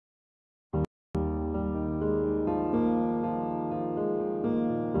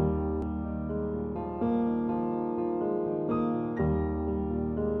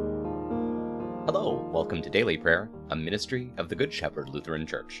Welcome to Daily Prayer, a ministry of the Good Shepherd Lutheran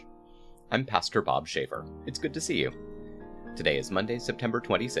Church. I'm Pastor Bob Schaefer. It's good to see you. Today is Monday, September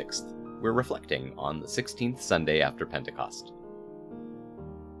 26th. We're reflecting on the 16th Sunday after Pentecost.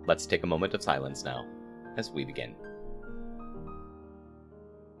 Let's take a moment of silence now as we begin.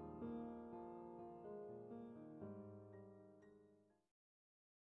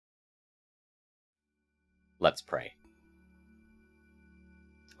 Let's pray.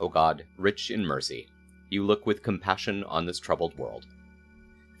 O God, rich in mercy, you look with compassion on this troubled world.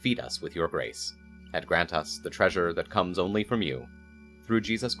 Feed us with your grace, and grant us the treasure that comes only from you, through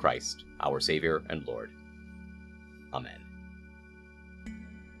Jesus Christ, our Savior and Lord. Amen.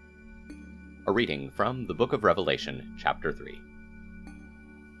 A reading from the book of Revelation, chapter 3.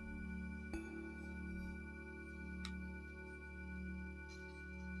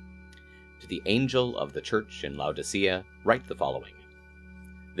 To the angel of the church in Laodicea, write the following.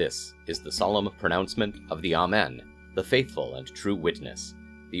 This is the solemn pronouncement of the Amen, the faithful and true witness,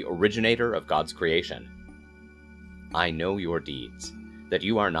 the originator of God's creation. I know your deeds, that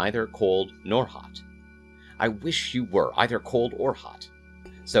you are neither cold nor hot. I wish you were either cold or hot.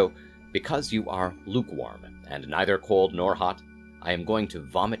 So, because you are lukewarm and neither cold nor hot, I am going to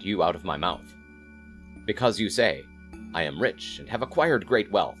vomit you out of my mouth. Because you say, I am rich and have acquired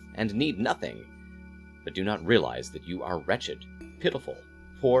great wealth and need nothing, but do not realize that you are wretched, pitiful,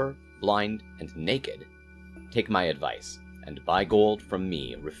 poor, blind, and naked, take my advice, and buy gold from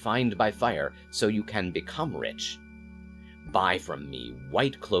me, refined by fire, so you can become rich. Buy from me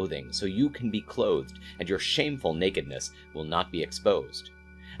white clothing, so you can be clothed, and your shameful nakedness will not be exposed.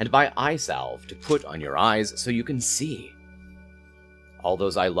 And buy eye salve to put on your eyes, so you can see. All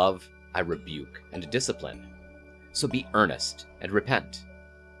those I love, I rebuke and discipline. So be earnest and repent.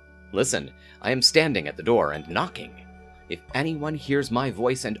 Listen, I am standing at the door and knocking. If anyone hears my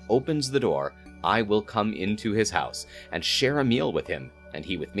voice and opens the door, I will come into his house and share a meal with him, and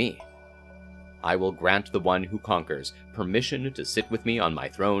he with me. I will grant the one who conquers permission to sit with me on my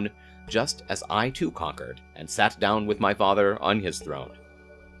throne, just as I too conquered and sat down with my Father on his throne.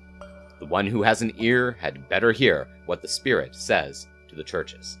 The one who has an ear had better hear what the Spirit says to the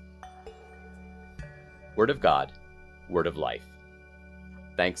churches. Word of God, word of life.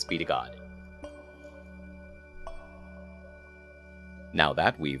 Thanks be to God. Now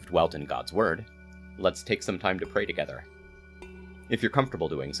that we've dwelt in God's Word, let's take some time to pray together. If you're comfortable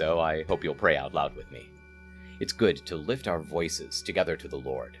doing so, I hope you'll pray out loud with me. It's good to lift our voices together to the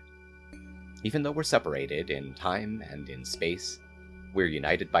Lord. Even though we're separated in time and in space, we're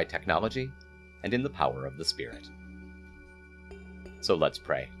united by technology and in the power of the Spirit. So let's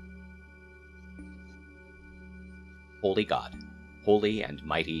pray. Holy God, holy and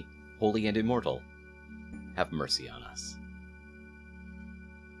mighty, holy and immortal, have mercy on us.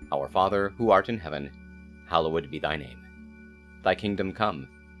 Our Father, who art in heaven, hallowed be thy name. Thy kingdom come,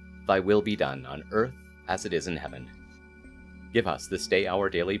 thy will be done on earth as it is in heaven. Give us this day our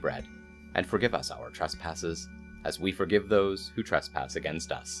daily bread, and forgive us our trespasses, as we forgive those who trespass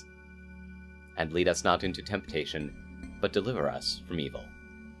against us. And lead us not into temptation, but deliver us from evil.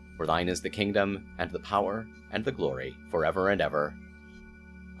 For thine is the kingdom, and the power, and the glory, forever and ever.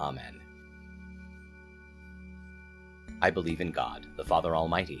 Amen. I believe in God, the Father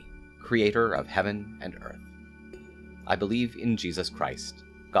Almighty, creator of heaven and earth. I believe in Jesus Christ,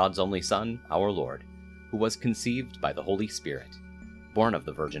 God's only Son, our Lord, who was conceived by the Holy Spirit, born of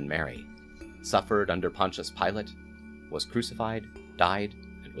the Virgin Mary, suffered under Pontius Pilate, was crucified, died,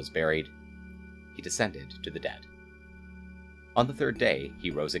 and was buried. He descended to the dead. On the third day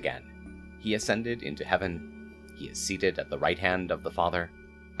he rose again. He ascended into heaven. He is seated at the right hand of the Father,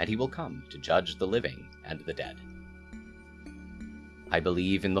 and he will come to judge the living and the dead. I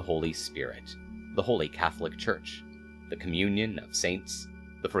believe in the Holy Spirit, the Holy Catholic Church, the communion of saints,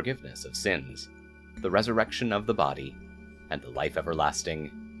 the forgiveness of sins, the resurrection of the body, and the life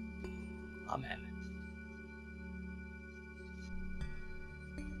everlasting. Amen.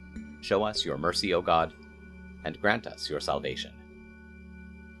 Show us your mercy, O God, and grant us your salvation.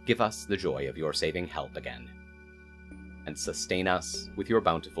 Give us the joy of your saving help again, and sustain us with your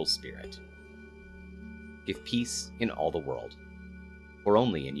bountiful Spirit. Give peace in all the world, for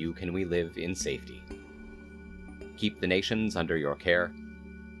only in you can we live in safety. Keep the nations under your care,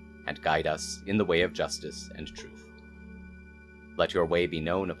 and guide us in the way of justice and truth. Let your way be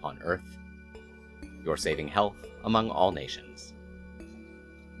known upon earth, your saving health among all nations.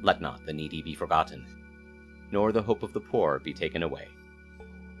 Let not the needy be forgotten, nor the hope of the poor be taken away.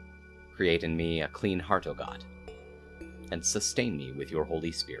 Create in me a clean heart, O God, and sustain me with your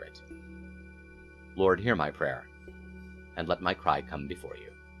Holy Spirit. Lord, hear my prayer, and let my cry come before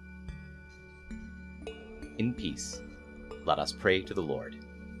you. in peace. Let us pray to the Lord.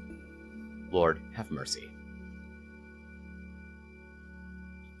 Lord, have mercy.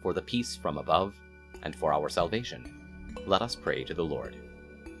 For the peace from above, and for our salvation, let us pray to the Lord.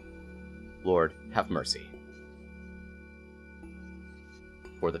 Lord, have mercy.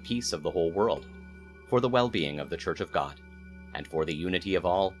 For the peace of the whole world, for the well-being of the Church of God, and for the unity of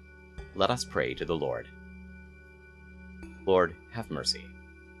all, let us pray to the Lord. Lord, have mercy.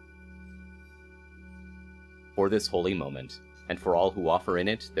 For this holy moment, and for all who offer in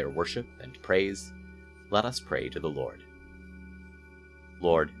it their worship and praise, let us pray to the Lord.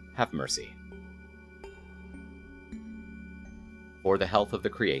 Lord, have mercy. For the health of the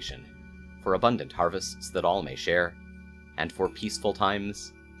creation, for abundant harvests that all may share, and for peaceful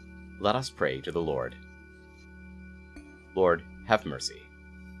times, let us pray to the Lord. Lord, have mercy.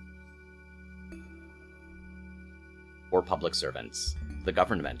 For public servants, the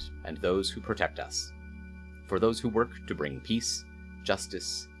government, and those who protect us, for those who work to bring peace,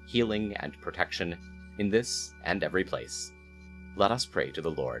 justice, healing, and protection in this and every place, let us pray to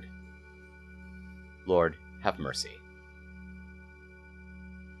the Lord. Lord, have mercy.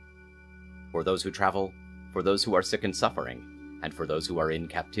 For those who travel, for those who are sick and suffering, and for those who are in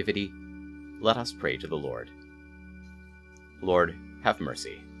captivity, let us pray to the Lord. Lord, have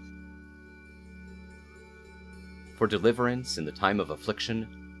mercy. For deliverance in the time of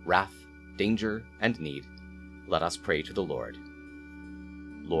affliction, wrath, danger, and need, let us pray to the Lord.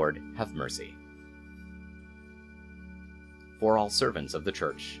 Lord, have mercy. For all servants of the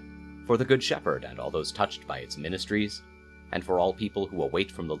Church, for the Good Shepherd and all those touched by its ministries, and for all people who await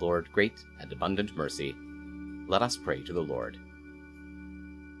from the Lord great and abundant mercy, let us pray to the Lord.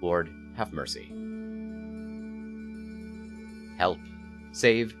 Lord, have mercy. Help,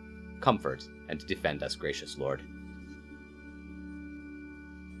 save, comfort, and defend us, gracious Lord.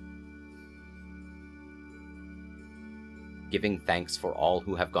 Giving thanks for all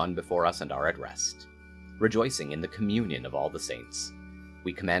who have gone before us and are at rest, rejoicing in the communion of all the saints,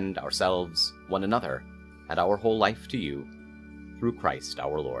 we commend ourselves, one another, and our whole life to you, through Christ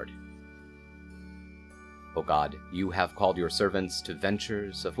our Lord. O God, you have called your servants to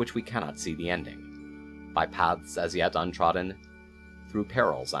ventures of which we cannot see the ending, by paths as yet untrodden, through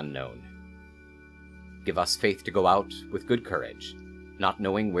perils unknown. Give us faith to go out with good courage, not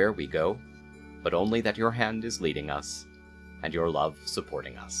knowing where we go, but only that your hand is leading us, and your love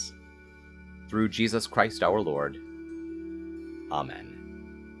supporting us. Through Jesus Christ our Lord. Amen.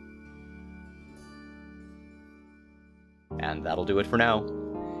 And that'll do it for now.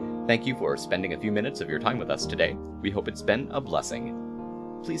 Thank you for spending a few minutes of your time with us today. We hope it's been a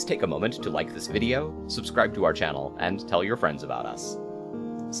blessing. Please take a moment to like this video, subscribe to our channel, and tell your friends about us.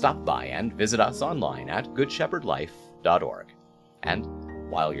 Stop by and visit us online at goodshepherdlife.org. And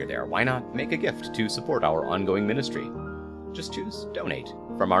while you're there, why not make a gift to support our ongoing ministry? Just choose Donate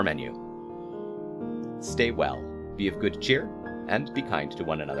from our menu. Stay well, be of good cheer, and be kind to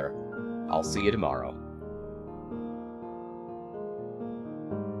one another. I'll see you tomorrow.